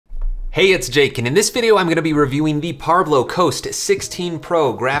Hey, it's Jake, and in this video I'm going to be reviewing the Parblo Coast 16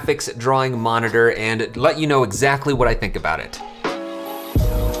 Pro graphics drawing monitor and let you know exactly what I think about it.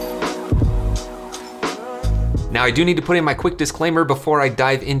 Now, I do need to put in my quick disclaimer before I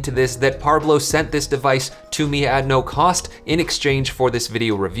dive into this that Parblo sent this device to me at no cost in exchange for this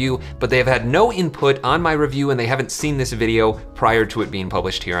video review, but they have had no input on my review and they haven't seen this video prior to it being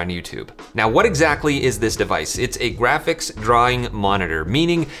published here on YouTube. Now, what exactly is this device? It's a graphics drawing monitor,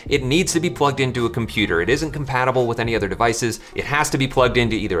 meaning it needs to be plugged into a computer. It isn't compatible with any other devices. It has to be plugged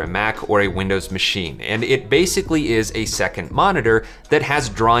into either a Mac or a Windows machine. And it basically is a second monitor that has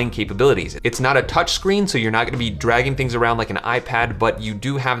drawing capabilities. It's not a touch screen, so you're not gonna be dragging things around like an iPad, but you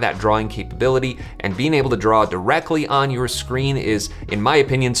do have that drawing capability, and being able to draw directly on your screen is, in my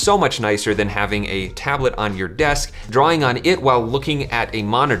opinion, so much nicer than having a tablet on your desk, drawing on it while looking at a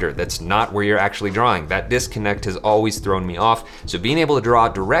monitor that's not where you're actually drawing. That disconnect has always thrown me off, so being able to draw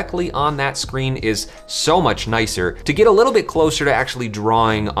directly on that screen is so much nicer to get a little bit closer to actually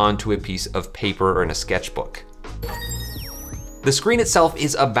drawing onto a piece of paper or in a sketchbook. The screen itself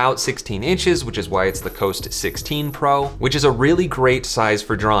is about 16 inches, which is why it's the Coast 16 Pro, which is a really great size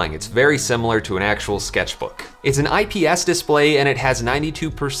for drawing. It's very similar to an actual sketchbook. It's an IPS display and it has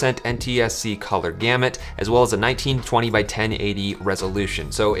 92% NTSC color gamut, as well as a 1920 by 1080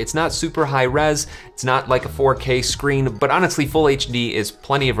 resolution. So it's not super high res, it's not like a 4K screen, but honestly, full HD is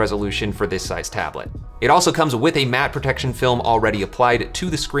plenty of resolution for this size tablet. It also comes with a matte protection film already applied to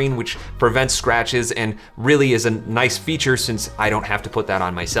the screen, which prevents scratches and really is a nice feature since I don't have to put that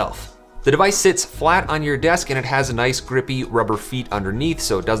on myself. The device sits flat on your desk and it has a nice grippy rubber feet underneath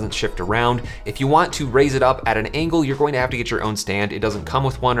so it doesn't shift around. If you want to raise it up at an angle, you're going to have to get your own stand. It doesn't come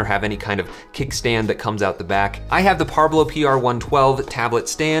with one or have any kind of kickstand that comes out the back. I have the Parblo PR112 tablet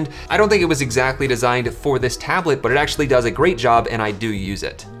stand. I don't think it was exactly designed for this tablet, but it actually does a great job and I do use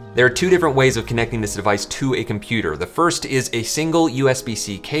it. There are two different ways of connecting this device to a computer. The first is a single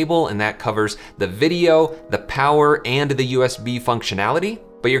USB-C cable, and that covers the video, the power, and the USB functionality.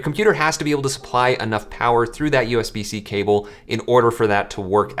 But your computer has to be able to supply enough power through that USB-C cable in order for that to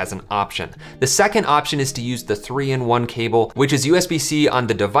work as an option. The second option is to use the 3-in-1 cable, which is USB-C on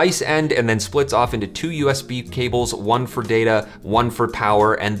the device end and then splits off into two USB cables, one for data, one for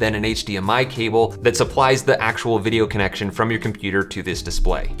power, and then an HDMI cable that supplies the actual video connection from your computer to this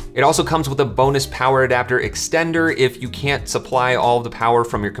display. It also comes with a bonus power adapter extender. If you can't supply all of the power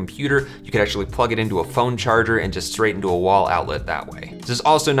from your computer, you can actually plug it into a phone charger and just straight into a wall outlet that way. This is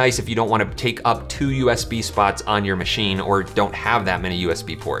also nice if you don't want to take up two USB spots on your machine or don't have that many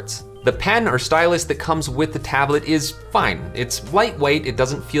USB ports. The pen or stylus that comes with the tablet is fine. It's lightweight, it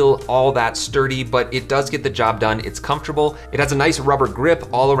doesn't feel all that sturdy, but it does get the job done. It's comfortable. It has a nice rubber grip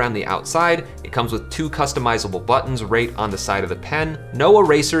all around the outside. It comes with two customizable buttons right on the side of the pen. No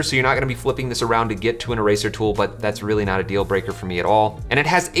eraser, so you're not gonna be flipping this around to get to an eraser tool, but that's really not a deal breaker for me at all. And it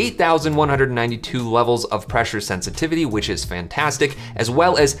has 8,192 levels of pressure sensitivity, which is fantastic, as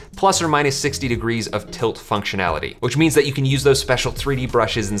well as plus or minus 60 degrees of tilt functionality, which means that you can use those special 3D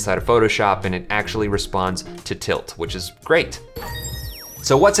brushes inside of Photoshop and it actually responds to tilt, which is great.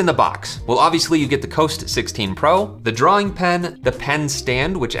 So what's in the box? Well, obviously you get the Coast 16 Pro, the drawing pen, the pen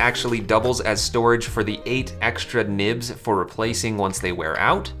stand, which actually doubles as storage for the 8 extra nibs for replacing once they wear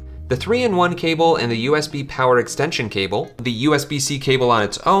out, the 3-in-1 cable and the USB power extension cable, the USB-C cable on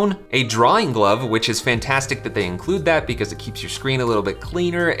its own, a drawing glove, which is fantastic that they include that because it keeps your screen a little bit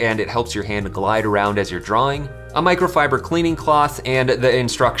cleaner and it helps your hand glide around as you're drawing, a microfiber cleaning cloth, and the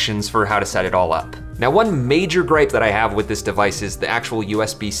instructions for how to set it all up. Now, one major gripe that I have with this device is the actual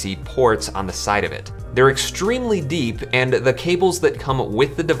USB-C ports on the side of it. They're extremely deep, and the cables that come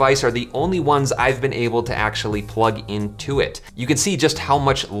with the device are the only ones I've been able to actually plug into it. You can see just how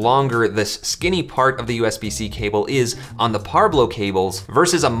much longer this skinny part of the USB-C cable is on the Parblo cables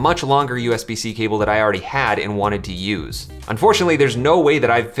versus a much longer USB-C cable that I already had and wanted to use. Unfortunately, there's no way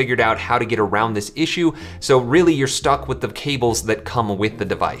that I've figured out how to get around this issue, so really you're stuck with the cables that come with the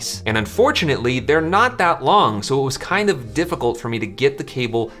device. And unfortunately, they're not that long, so it was kind of difficult for me to get the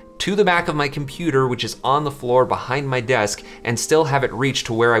cable to the back of my computer, which is on the floor behind my desk, and still have it reach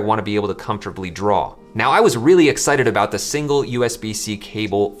to where I want to be able to comfortably draw. Now, I was really excited about the single USB-C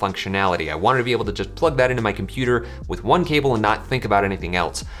cable functionality. I wanted to be able to just plug that into my computer with one cable and not think about anything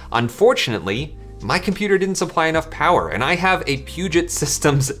else. Unfortunately, my computer didn't supply enough power, and I have a Puget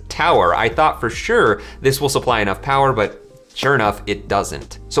Systems tower. I thought for sure this will supply enough power, but sure enough, it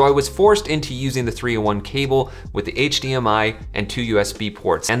doesn't. So I was forced into using the 3-in-1 cable with the HDMI and 2 USB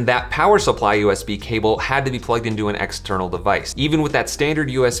ports. And that power supply USB cable had to be plugged into an external device. Even with that standard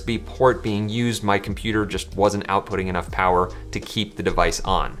USB port being used, my computer just wasn't outputting enough power to keep the device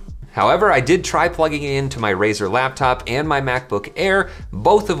on. However, I did try plugging it into my Razer laptop and my MacBook Air,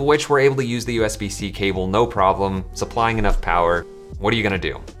 both of which were able to use the USB-C cable no problem, supplying enough power. What are you gonna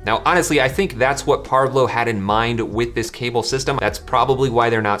do? Now, honestly, I think that's what Parblo had in mind with this cable system. That's probably why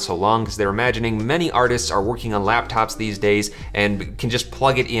they're not so long, because they're imagining many artists are working on laptops these days and can just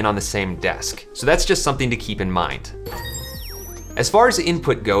plug it in on the same desk. So that's just something to keep in mind. As far as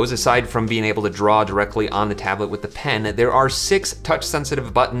input goes, aside from being able to draw directly on the tablet with the pen, there are 6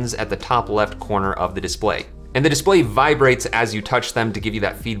 touch-sensitive buttons at the top left corner of the display. And the display vibrates as you touch them to give you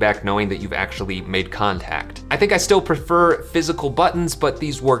that feedback knowing that you've actually made contact. I think I still prefer physical buttons, but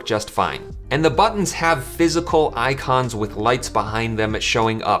these work just fine. And the buttons have physical icons with lights behind them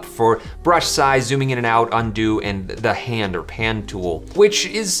showing up for brush size, zooming in and out, undo, and the hand or pan tool, which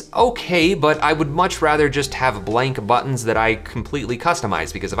is okay, but I would much rather just have blank buttons that I completely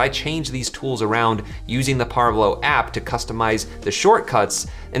customize, because if I change these tools around using the Parblo app to customize the shortcuts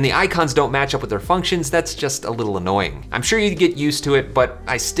and the icons don't match up with their functions, that's just a little annoying. I'm sure you'd get used to it, but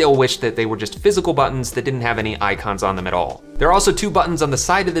I still wish that they were just physical buttons that didn't have any icons on them at all. There are also 2 buttons on the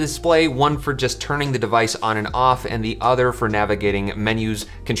side of the display, one for just turning the device on and off, and the other for navigating menus,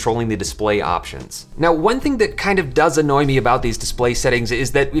 controlling the display options. Now, one thing that kind of does annoy me about these display settings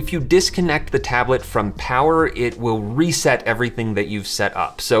is that if you disconnect the tablet from power, it will reset everything that you've set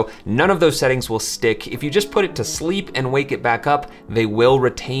up. So none of those settings will stick. If you just put it to sleep and wake it back up, they will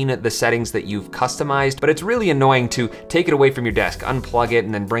retain the settings that you've customized, but it's really annoying to take it away from your desk, unplug it,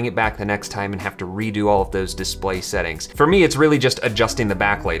 and then bring it back the next time and have to redo all of those display settings. For me, it's really just adjusting the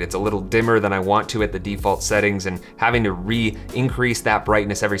backlight. It's a little dimmer than I want to at the default settings, and having to increase that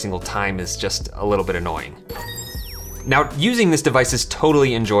brightness every single time is just a little bit annoying. Now, using this device is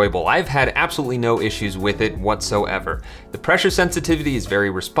totally enjoyable. I've had absolutely no issues with it whatsoever. The pressure sensitivity is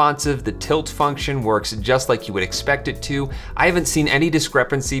very responsive, the tilt function works just like you would expect it to. I haven't seen any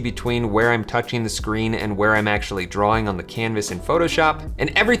discrepancy between where I'm touching the screen and where I'm actually drawing on the canvas in Photoshop,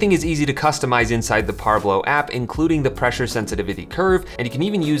 and everything is easy to customize inside the Parblo app, including the pressure sensitivity curve, and you can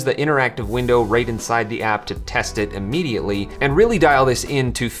even use the interactive window right inside the app to test it immediately, and really dial this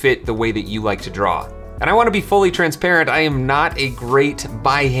in to fit the way that you like to draw. And I want to be fully transparent, I am not a great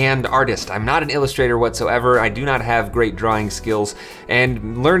by-hand artist. I'm not an illustrator whatsoever. I do not have great drawing skills,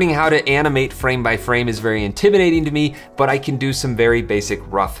 and learning how to animate frame by frame is very intimidating to me, but I can do some very basic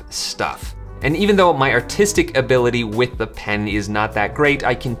rough stuff. And even though my artistic ability with the pen is not that great,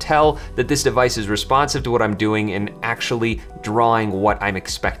 I can tell that this device is responsive to what I'm doing and actually drawing what I'm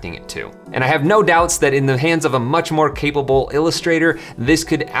expecting it to. And I have no doubts that in the hands of a much more capable illustrator, this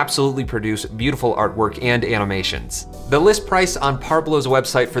could absolutely produce beautiful artwork and animations. The list price on Parblo's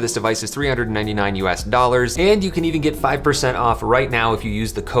website for this device is $399 US, and you can even get 5% off right now if you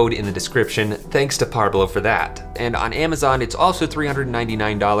use the code in the description. Thanks to Parblo for that. And on Amazon, it's also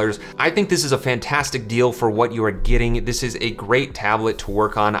 $399. I think this is a fantastic deal for what you are getting. This is a great tablet to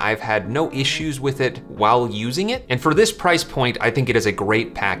work on. I've had no issues with it while using it. And for this price point, I think it is a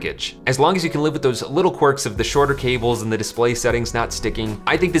great package. As long as you can live with those little quirks of the shorter cables and the display settings not sticking,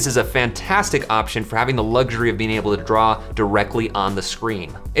 I think this is a fantastic option for having the luxury of being able to draw directly on the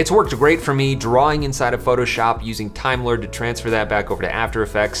screen. It's worked great for me drawing inside of Photoshop, using Time Lord to transfer that back over to After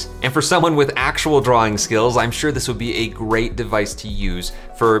Effects. And for someone with actual drawing skills, I'm sure this would be a great device to use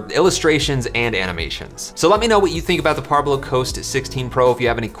for illustrations and animations. So let me know what you think about the Parblo Coast 16 Pro. If you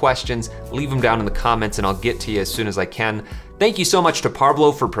have any questions, leave them down in the comments and I'll get to you as soon as I can. Thank you so much to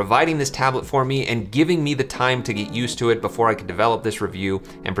Parblo for providing this tablet for me and giving me the time to get used to it before I could develop this review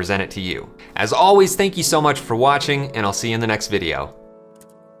and present it to you. As always, thank you so much for watching, and I'll see you in the next video.